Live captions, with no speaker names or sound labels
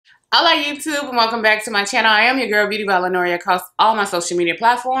Hola YouTube and welcome back to my channel. I am your girl BeautyByLinnoria across all my social media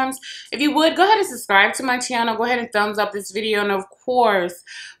platforms. If you would, go ahead and subscribe to my channel. Go ahead and thumbs up this video. And of course,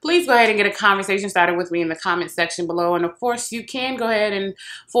 please go ahead and get a conversation started with me in the comment section below. And of course, you can go ahead and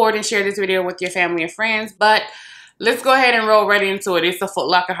forward and share this video with your family and friends. But let's go ahead and roll right into it. It's a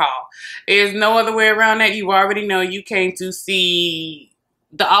Footlocker haul. There's no other way around that. You already know you came to see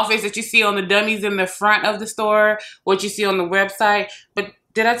the outfits that you see on the dummies in the front of the store, what you see on the website. But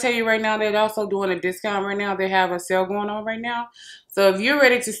did I tell you right now they're also doing a discount right now? They have a sale going on right now. So if you're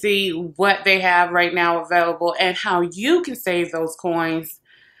ready to see what they have right now available and how you can save those coins,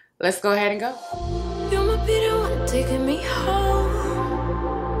 let's go ahead and go. You might be the one taking me home.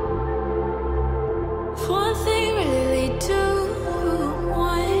 One thing really lead to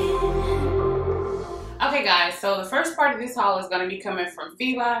one. Okay guys, so the first part of this haul is going to be coming from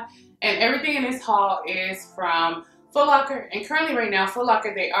FILA, and everything in this haul is from Footlocker. And currently right now,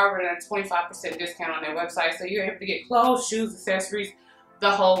 Footlocker, they are running a 25% discount on their website. So you're able to get clothes, shoes, accessories,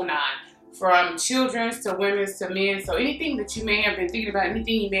 the whole nine. From children's to women's to men. So anything that you may have been thinking about,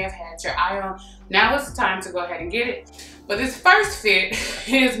 anything you may have had your eye on, now is the time to go ahead and get it. But this first fit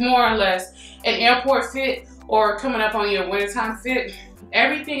is more or less an airport fit or coming up on your wintertime fit.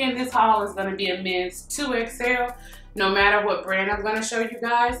 Everything in this haul is going to be a men's 2XL, no matter what brand I'm going to show you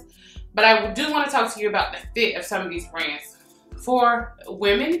guys. But I do want to talk to you about the fit of some of these brands. For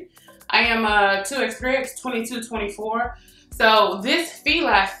women, I am a 2X, 22, 24. So this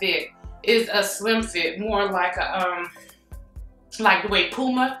FILA fit is a slim fit, more like a like the way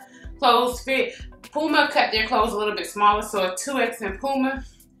PUMA clothes fit. PUMA cut their clothes a little bit smaller, so a 2X in PUMA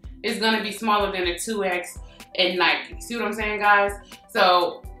is going to be smaller than a 2X in Nike. See what I'm saying, guys?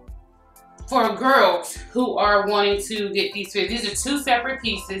 So for girls who are wanting to get these fits, these are two separate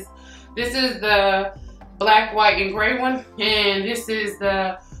pieces. This is the black, white, and gray one, and this is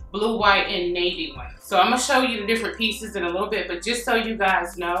the blue, white, and navy one. So I'm going to show you the different pieces in a little bit, but just so you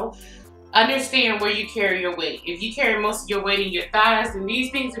guys know, understand where you carry your weight. If you carry most of your weight in your thighs, then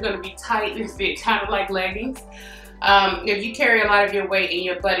these things are going to be tight and fit, kind of like leggings. If you carry a lot of your weight in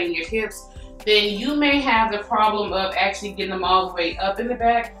your butt and your hips, then you may have the problem of actually getting them all the way up in the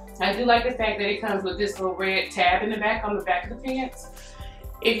back. I do like the fact that it comes with this little red tab in the back on the back of the pants.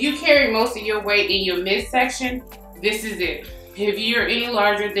 If you carry most of your weight in your midsection, this is it. If you're any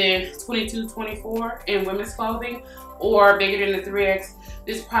larger than 22, 24 in women's clothing or bigger than the 3X,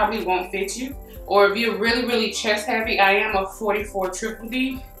 this probably won't fit you. Or if you're really, really chest heavy, I am a 44 triple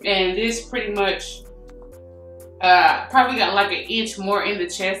D, and this pretty much probably got like an inch more in the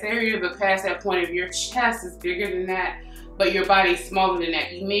chest area, but past that point, if your chest is bigger than that, but your body's smaller than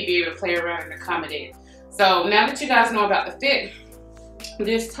that, you may be able to play around and accommodate it. So now that you guys know about the fit,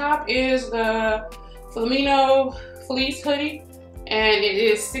 this top is the Flamino Fleece hoodie, and it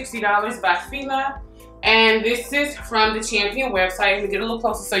is $60 by FILA. And this is from the Champion website. Let me get a little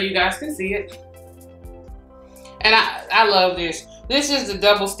closer so you guys can see it. And I love this. This is the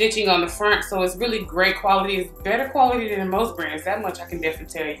double stitching on the front, so it's really great quality. It's better quality than most brands, that much I can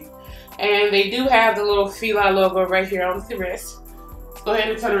definitely tell you. And they do have the little FILA logo right here on the wrist. Let's go ahead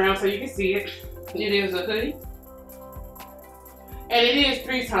and turn around so you can see it. It is a hoodie. And it is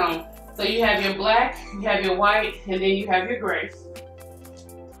 3-tone. So you have your black, you have your white, and then you have your gray.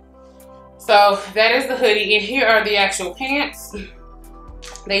 So that is the hoodie. And here are the actual pants.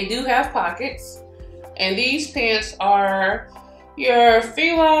 They do have pockets. And these pants are your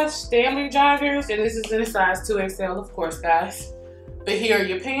FILA Stanley joggers. And this is in a size 2XL, of course, guys. But here are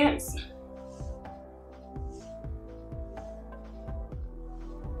your pants.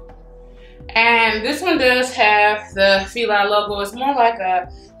 And this one does have the FILA logo. It's more like a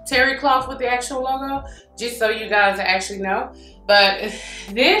terry cloth with the actual logo, just so you guys actually know. But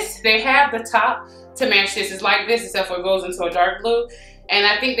this, they have the top to match this. It's like this, except for it goes into a dark blue. And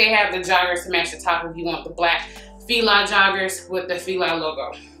I think they have the joggers to match the top if you want the black FILA joggers with the FILA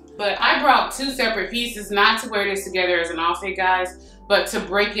logo. But I brought two separate pieces, not to wear this together as an outfit, guys, but to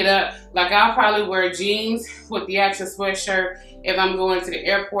break it up. Like I'll probably wear jeans with the actual sweatshirt if I'm going to the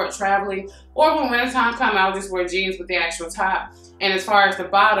airport traveling, or when wintertime comes, I'll just wear jeans with the actual top. And as far as the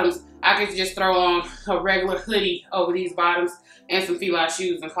bottoms, I could just throw on a regular hoodie over these bottoms and some FILA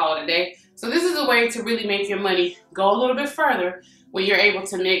shoes and call it a day. So this is a way to really make your money go a little bit further when you're able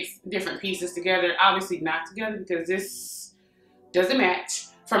to mix different pieces together. Obviously not together because this doesn't match.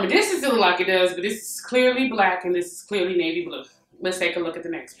 From a distance it looks like it does, but this is clearly black and this is clearly navy blue. Let's take a look at the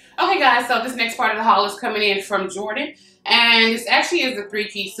next. Okay guys, so this next part of the haul is coming in from Jordan. And this actually is a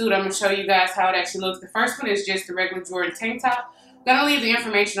 3-piece suit. I'm going to show you guys how it actually looks. The first one is just the regular Jordan tank top I'm gonna leave the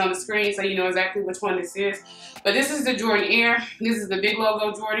information on the screen so you know exactly which one this is. But this is the Jordan Air. This is the big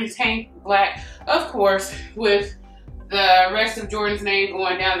logo Jordan tank, black, of course, with the rest of Jordan's name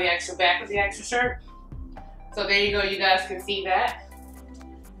going down the actual back of the actual shirt. So there you go, you guys can see that.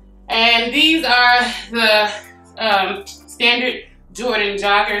 And these are the standard Jordan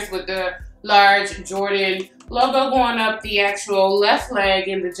joggers with the large Jordan logo going up the actual left leg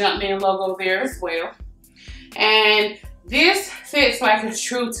and the Jumpman logo there as well. And this fits like a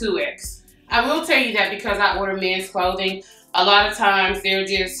true 2X. I will tell you that because I order men's clothing, a lot of times they're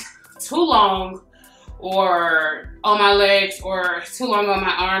just too long or on my legs or too long on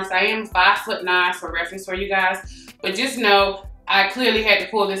my arms. I am 5'9" for reference for you guys, but just know I clearly had to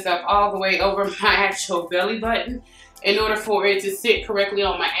pull this up all the way over my actual belly button in order for it to sit correctly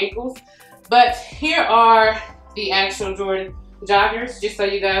on my ankles. But here are the actual Jordan joggers, just so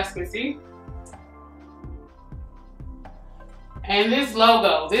you guys can see. And this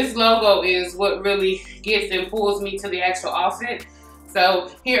logo is what really gets and pulls me to the actual outfit.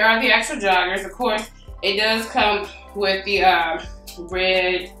 So here are the actual joggers. Of course, it does come with the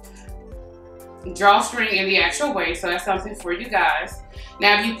red drawstring in the actual waist, so that's something for you guys.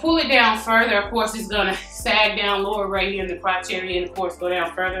 Now, if you pull it down further, of course, it's gonna sag down lower right here in the crotch area and of course go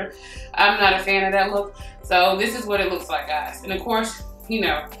down further. I'm not a fan of that look. So this is what it looks like, guys. And of course, you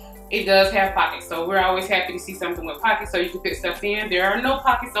know, it does have pockets. So we're always happy to see something with pockets so you can fit stuff in. There are no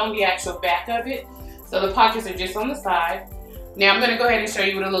pockets on the actual back of it. So the pockets are just on the side. Now I'm gonna go ahead and show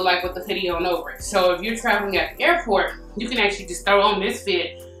you what it looks like with the hoodie on over it. So if you're traveling at the airport, you can actually just throw on this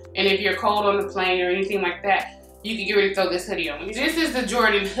fit. And if you're cold on the plane or anything like that, you can get ready to throw this hoodie on. This is the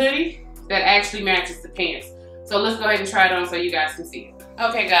Jordan hoodie that actually matches the pants. So let's go ahead and try it on so you guys can see it.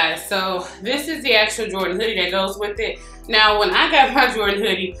 Okay guys, so this is the actual Jordan hoodie that goes with it. Now when I got my Jordan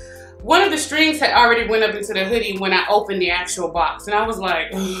hoodie, one of the strings had already went up into the hoodie when I opened the actual box. And I was like,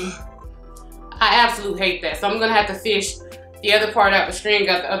 ugh, I absolutely hate that. So I'm gonna have to fish the other part out the string,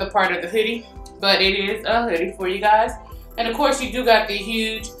 got the other part of the hoodie. But it is a hoodie for you guys. And of course you do got the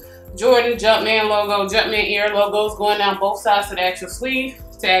huge Jordan Jumpman logo, Jumpman Air logos going down both sides of the actual sleeve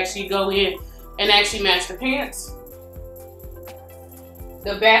to actually go in and actually match the pants.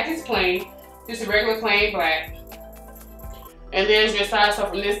 The back is plain, just a regular plain black. And there's your side, so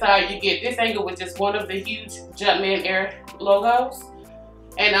from this side you get this angle with just one of the huge Jumpman Air logos.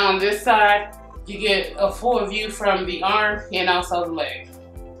 And on this side, you get a full view from the arm and also the leg.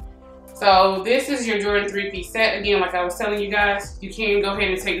 So this is your Jordan 3-piece set. Again, like I was telling you guys, you can go ahead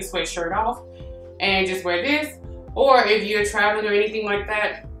and take the sweatshirt off and just wear this. Or if you're traveling or anything like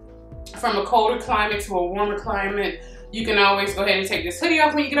that, from a colder climate to a warmer climate, you can always go ahead and take this hoodie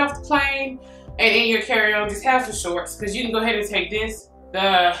off when you get off the plane. And in your carry-on, just have some shorts, because you can go ahead and take this,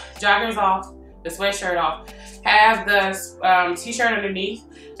 the joggers off, the sweatshirt off, have the t-shirt underneath,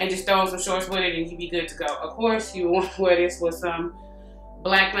 and just throw on some shorts with it and you'll be good to go. Of course, you want to wear this with some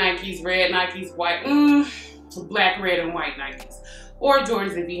black Nikes, red Nikes, white, black, red, and white Nikes. Or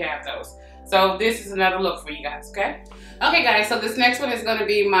Jordans if you have those. So this is another look for you guys, okay? Okay guys, so this next one is gonna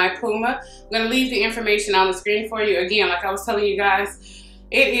be my PUMA. I'm gonna leave the information on the screen for you. Again, like I was telling you guys,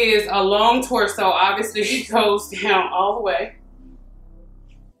 it is a long torso. Obviously, it goes down all the way.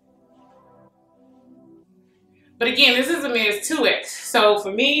 But again, this is a men's 2X. So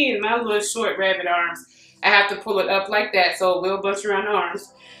for me and my little short rabbit arms, I have to pull it up like that so it will bunch around the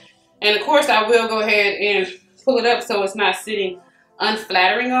arms. And of course, I will go ahead and pull it up so it's not sitting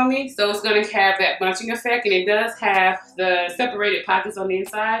unflattering on me. So it's going to have that bunching effect, and it does have the separated pockets on the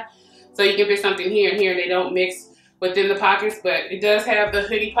inside. So you can fit something here and here and they don't mix within the pockets, but it does have the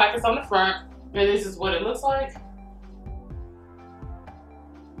hoodie pockets on the front. And this is what it looks like.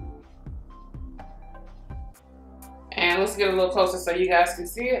 And let's get a little closer so you guys can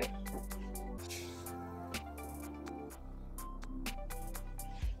see it.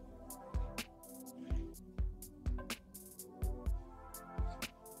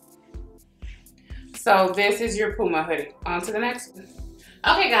 So this is your PUMA hoodie. On to the next one.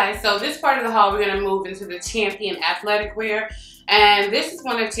 Okay guys, so this part of the haul, we're gonna move into the Champion athletic wear. And this is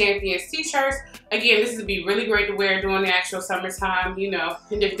one of Champion's t-shirts. Again, this would be really great to wear during the actual summertime, you know,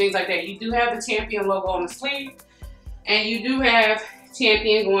 and different things like that. You do have the Champion logo on the sleeve. And you do have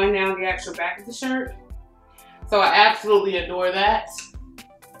Champion going down the actual back of the shirt. So I absolutely adore that.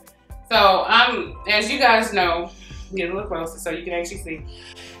 So as you guys know, get a little closer so you can actually see.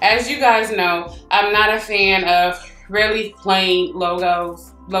 As you guys know, I'm not a fan of really plain logo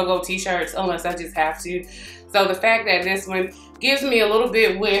t-shirts unless I just have to. So the fact that this one gives me a little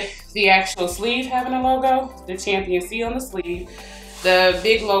bit with the actual sleeve having a logo, the Champion C on the sleeve, the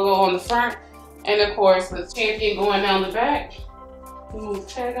big logo on the front, and of course with Champion going down the back, Move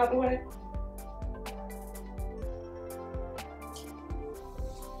the tag out the way.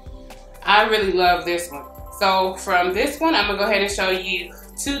 I really love this one. So from this one, I'm gonna go ahead and show you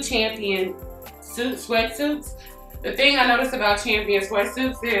two Champion sweatsuits. The thing I noticed about Champion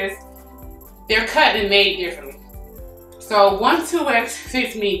sweatsuits is they're cut and made differently. So one 2X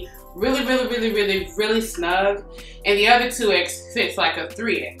fits me really snug, and the other 2X fits like a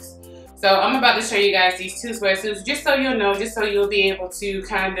 3X. So I'm about to show you guys these two sweatsuits just so you'll know, just so you'll be able to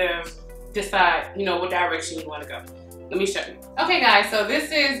kind of decide, you know, what direction you want to go. Let me show you. Okay guys, so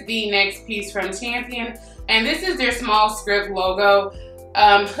this is the next piece from Champion, and this is their small script logo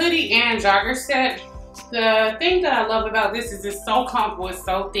hoodie and jogger set. The thing that I love about this is it's so comfortable, it's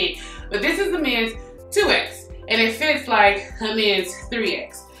so thick, but this is the men's 2X, and it fits like a men's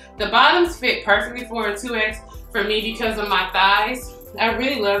 3X. The bottoms fit perfectly for a 2X for me because of my thighs. I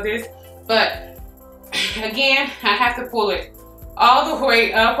really love this, but again, I have to pull it all the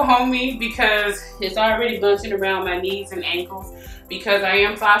way up on me because it's already bunching around my knees and ankles because I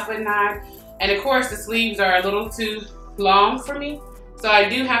am 5'9", and of course the sleeves are a little too long for me, so I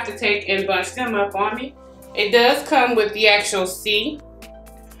do have to take and bunch them up on me. It does come with the actual C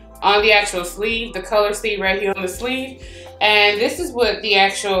on the actual sleeve, the color C right here on the sleeve, and this is what the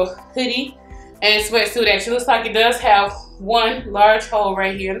actual hoodie and sweatsuit actually looks like. It does have one large hole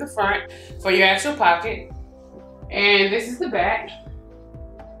right here in the front for your actual pocket, and this is the back.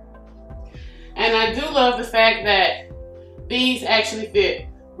 And I do love the fact that these actually fit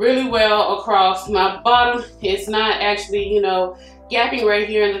really well across my bottom. It's not actually, you know, gapping right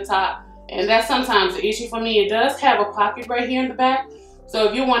here in the top, and that's sometimes an issue for me. It does have a pocket right here in the back, so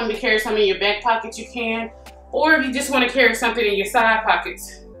if you're wanting to carry something in your back pocket, you can, or if you just want to carry something in your side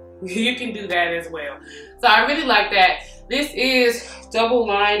pockets, you can do that as well. So I really like that. This is double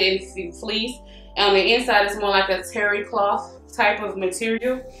lined in fleece. On the inside, it's more like a terry cloth type of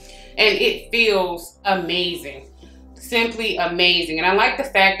material, and it feels amazing, simply amazing. And I like the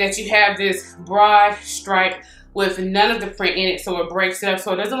fact that you have this broad stripe with none of the print in it, so it breaks it up,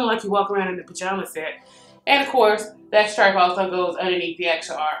 so it doesn't look like you walk around in the pajama set. And of course, that stripe also goes underneath the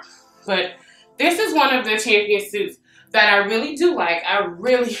actual arm. But this is one of the Champion suits that I really do like. I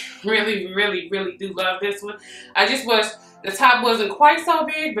really do love this one. I just wish the top wasn't quite so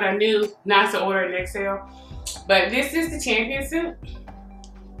big, but I knew not to order an XL. But this is the Champion suit.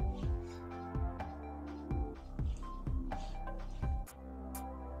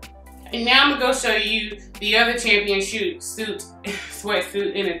 And now I'm gonna go show you the other Champion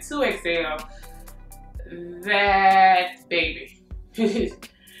sweatsuit in a 2XL. That baby.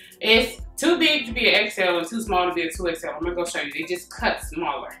 It's too big to be an XL and too small to be a 2XL. I'm gonna go show you. They just cut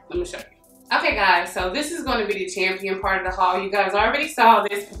smaller. Let me show you. Okay guys, so this is gonna be the Champion part of the haul. You guys already saw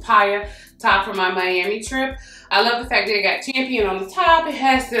this papaya top from my Miami trip. I love the fact that it got Champion on the top. It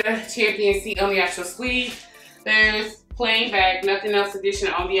has the Champion seat on the actual sleeve. There's plain back, nothing else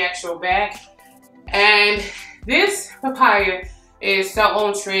additional on the actual back. And this papaya is so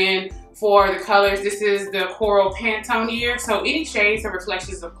on trend for the colors. This is the coral Pantone, so any shades or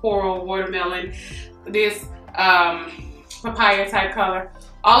reflections of coral, watermelon, this papaya type color,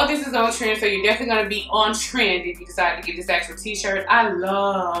 all of this is on trend, so you're definitely going to be on trend if you decide to get this actual t-shirt. I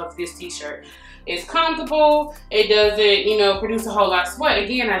love this t-shirt. It's comfortable. It doesn't, you know, produce a whole lot of sweat.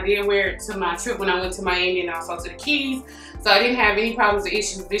 Again, I did wear it to my trip when I went to Miami and also to the Keys, so I didn't have any problems or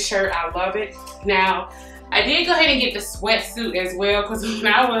issues with this shirt. I love it. Now, I did go ahead and get the sweatsuit as well, because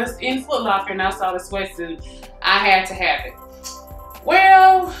when I was in Footlocker and I saw the sweatsuit, I had to have it.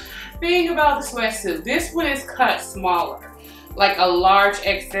 Well, thing about the sweatsuit, this one is cut smaller, like a large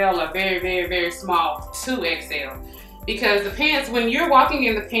XL, a very small 2XL. Because the pants, when you're walking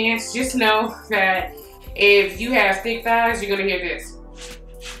in the pants, just know that if you have thick thighs, you're gonna hear this.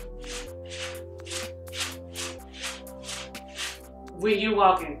 When you're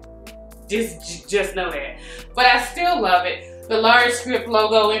walking. Just know that. But I still love it. The large script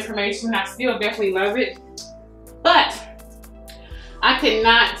logo information, I still definitely love it. But I could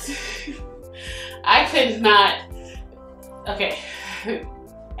not, okay.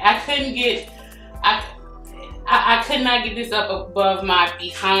 I could not get this up above my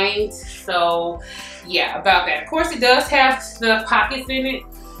behind. So yeah, about that. Of course, it does have the pockets in it.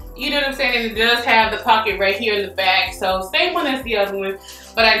 You know what I'm saying? And it does have the pocket right here in the back. So same one as the other one.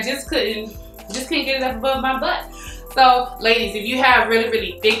 But I just couldn't get it up above my butt. So ladies, if you have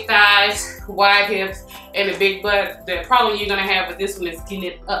really thick thighs, wide hips, and a big butt, the problem you're gonna have with this one is getting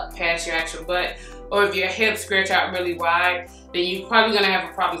it up past your actual butt. Or if your hips stretch out really wide, then you're probably gonna have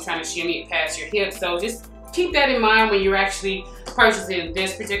a problem trying to shimmy it past your hips. So just keep that in mind when you're actually purchasing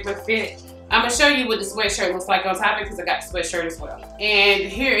this particular fit. I'm gonna show you what the sweatshirt looks like on top of it because I got the sweatshirt as well. And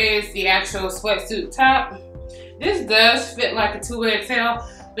here is the actual sweatsuit top. This does fit like a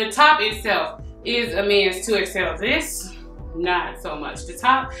 2XL. The top itself is a men's 2XL. This, not so much. The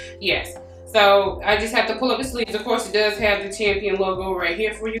top, yes. So I just have to pull up the sleeves. Of course, it does have the Champion logo right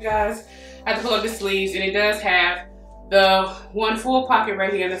here for you guys. I have to pull up the sleeves, and it does have the one full pocket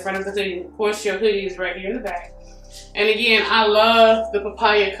right here in the front of the hoodie. Of course, your hoodie is right here in the back. And again, I love the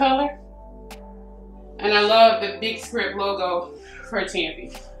papaya color. And I love the big script logo for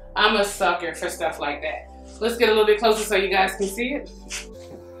Champion. I'm a sucker for stuff like that. Let's get a little bit closer so you guys can see it.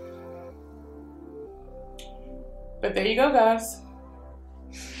 But there you go, guys.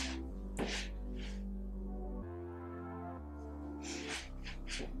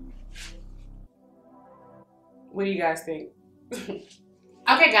 What do you guys think?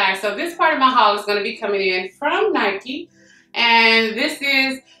 Okay, guys, so this part of my haul is going to be coming in from Nike. And this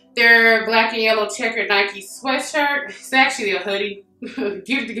is their black and yellow checkered Nike sweatshirt. It's actually a hoodie. Get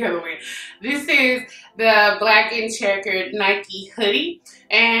it together with. This is the black and checkered Nike hoodie.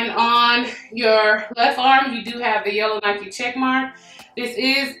 And on your left arm, you do have the yellow Nike check mark. This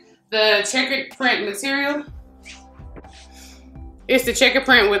is the checkered print material. It's the checkered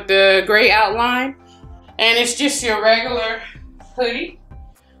print with the gray outline. And it's just your regular hoodie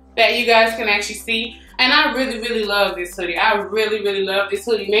that you guys can actually see. And I really, really love this hoodie. I really, really love this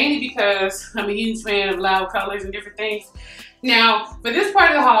hoodie, mainly because I'm a huge fan of loud colors and different things. Now, for this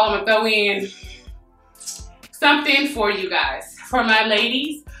part of the haul, I'm gonna throw in something for you guys. For my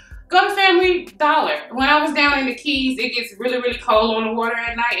ladies, go to Family Dollar. When I was down in the Keys, it gets really, really cold on the water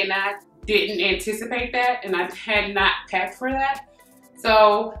at night, and I didn't anticipate that, and I had not packed for that.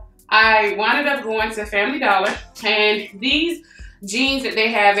 So I wound up going to Family Dollar, and these jeans that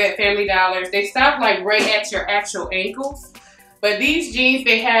they have at Family Dollar, they stop like right at your actual ankles. But these jeans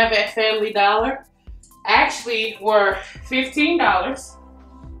they have at Family Dollar actually were $15.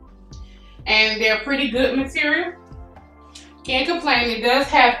 And they're pretty good material. Can't complain. It does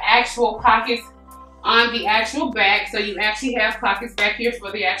have actual pockets on the actual back. So you actually have pockets back here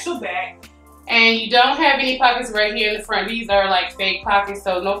for the actual back. And you don't have any pockets right here in the front. These are like fake pockets,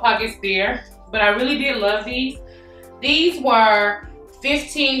 so no pockets there. But I really did love these. These were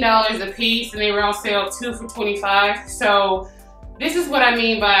 $15 a piece, and they were on sale 2 for $25. So this is what I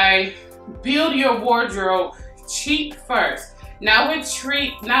mean by build your wardrobe cheap first. Not with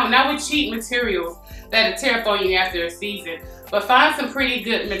cheap materials that'll tear up on you after a season. But find some pretty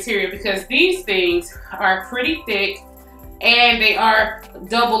good material because these things are pretty thick and they are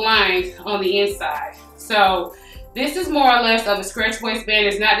double lined on the inside. So this is more or less of a stretch waistband.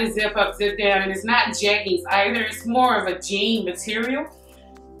 It's not the zip up, zip down, and it's not jeggings either. It's more of a jean material.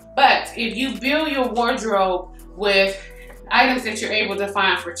 But if you build your wardrobe with items that you're able to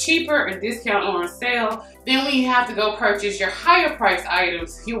find for cheaper, a discount, or on sale, then when you have to go purchase your higher priced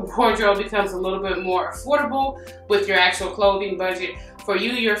items, your wardrobe becomes a little bit more affordable with your actual clothing budget. For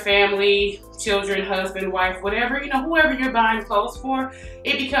you, your family, children, husband, wife, whatever, you know, whoever you're buying clothes for,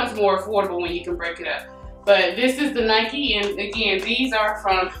 it becomes more affordable when you can break it up. But this is the Nike, and again, these are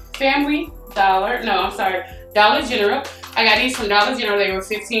from Family Dollar. No, I'm sorry, Dollar General. I got these from Dollar General. They were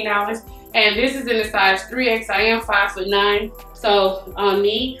 $15. And this is in the size 3X. I am 5'9". So on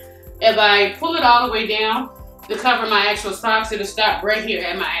me, if I pull it all the way down to cover my actual socks, it'll stop right here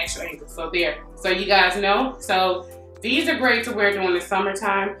at my actual ankle. So there. So you guys know. So these are great to wear during the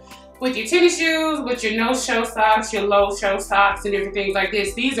summertime. With your tennis shoes, with your no-show socks, your low-show socks, and different things like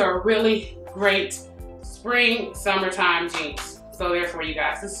this. These are really great spring, summertime jeans. So there for you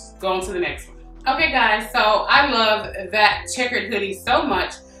guys. Let's go on to the next one. Okay guys, so I love that checkered hoodie so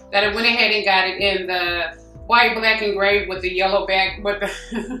much that I went ahead and got it in the white, black, and gray with the yellow back, with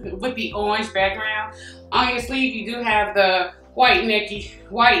the orange background. On your sleeve, you do have the white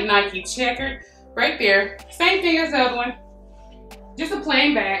Nike checkered right there. Same thing as the other one, just a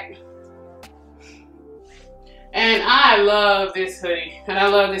plain back. And I love this hoodie, and I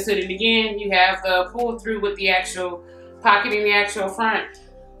love this hoodie. And again, you have the pull through with the actual pocket in the actual front.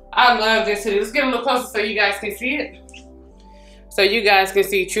 I love this hoodie. Let's get a little closer so you guys can see it. So you guys can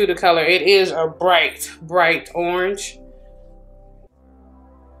see true to color. It is a bright, bright orange.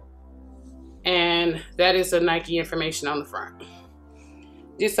 And that is the Nike information on the front.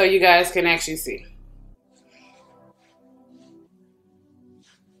 Just so you guys can actually see.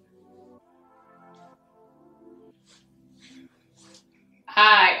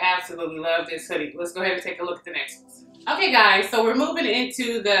 I absolutely love this hoodie. Let's go ahead and take a look at the next one. Okay guys, so we're moving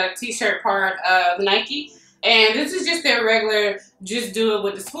into the t-shirt part of Nike. And this is just their regular, just do it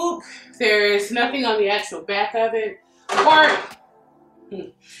with the swoop. There is nothing on the actual back of it.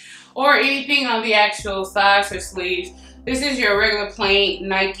 or anything on the actual sides or sleeves. This is your regular plain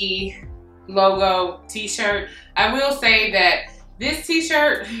Nike logo t-shirt. I will say that this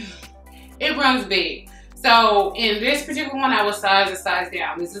t-shirt, it runs big. So in this particular one, I was sized a size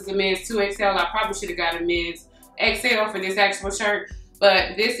down. This is a men's 2XL. I probably should have got a men's XL for this actual shirt,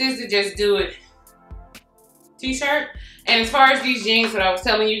 but this is the Just Do It t-shirt. And as far as these jeans, what I was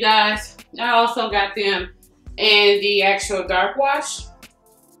telling you guys, I also got them in the actual dark wash.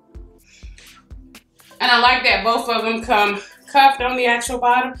 And I like that both of them come cuffed on the actual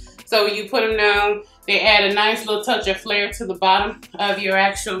bottom. So when you put them down, they add a nice little touch of flare to the bottom of your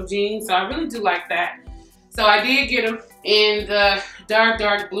actual jeans. So I really do like that. So I did get them in the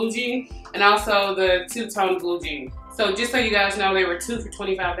dark blue jean and also the two-tone blue jean. So just so you guys know, they were 2 for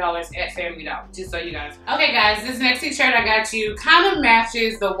 $25 at Family Dollar, just so you guys. Okay guys, this next t-shirt I got you kind of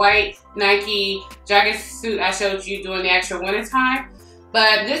matches the white Nike jogging suit I showed you during the actual winter time.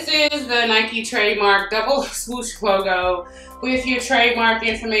 But this is the Nike trademark double swoosh logo with your trademark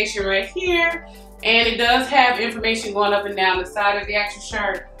information right here. And it does have information going up and down the side of the actual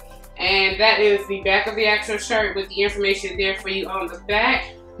shirt. And that is the back of the actual shirt with the information there for you on the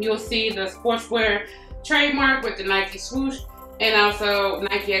back. You'll see the sportswear trademark with the Nike swoosh and also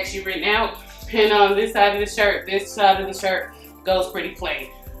Nike actually written out. And on this side of the shirt goes pretty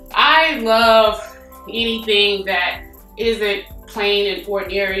plain. I love anything that isn't plain and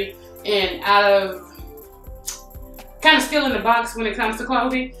ordinary and out of kind of still in the box when it comes to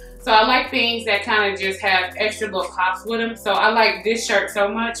clothing. So I like things that kind of just have extra little pops with them. So I like this shirt so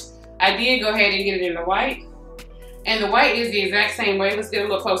much. I did go ahead and get it in the white. And the white is the exact same way. Let's get a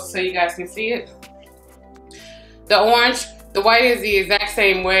little closer so you guys can see it. The orange, the white is the exact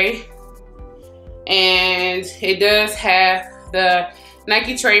same way. And it does have the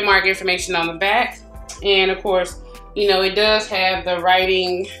Nike trademark information on the back. And of course, you know, it does have the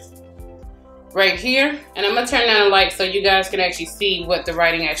writing right here. And I'm gonna turn down the light so you guys can actually see what the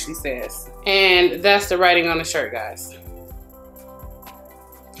writing actually says. And that's the writing on the shirt, guys.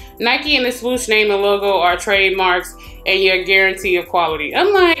 Nike and the swoosh name and logo are trademarks and your guarantee of quality.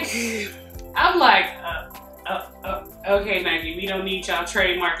 I'm like, okay, Nike, we don't need y'all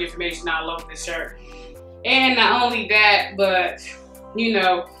trademark information all over the shirt. And not only that, but you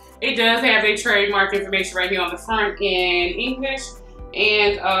know, it does have a trademark information right here on the front in English.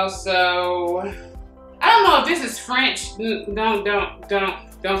 And also, I don't know if this is French.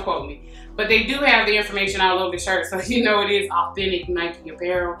 Don't quote me. But they do have the information all over the shirt, so you know it is authentic Nike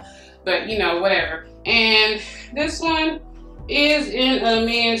apparel. But you know, whatever. And this one is in a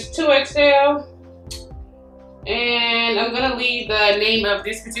men's 2XL. And I'm gonna leave the name of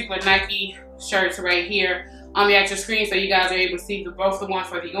this particular Nike shirts right here on the actual screen so you guys are able to see both the one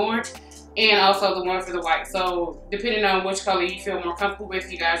for the orange and also the one for the white. So depending on which color you feel more comfortable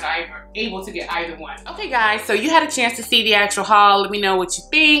with, you guys are able to get either one. Okay guys, so you had a chance to see the actual haul. Let me know what you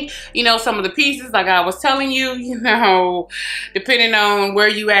think. You know, some of the pieces, like I was telling you, you know, depending on where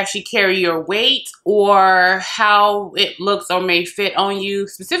you actually carry your weight or how it looks or may fit on you,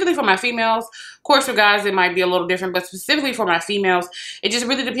 specifically for my females. Of course, for guys, it might be a little different, but specifically for my females, it just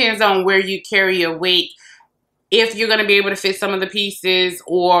really depends on where you carry your weight, if you're going to be able to fit some of the pieces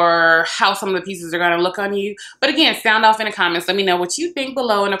or how some of the pieces are going to look on you. But again, sound off in the comments. Let me know what you think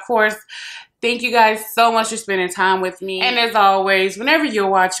below. And of course, thank you guys so much for spending time with me. And as always, whenever you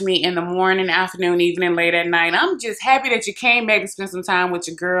watch me in the morning, afternoon, evening, late at night, I'm just happy that you came back and spent some time with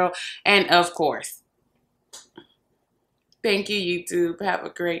your girl. And of course, thank you, YouTube. Have a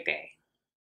great day.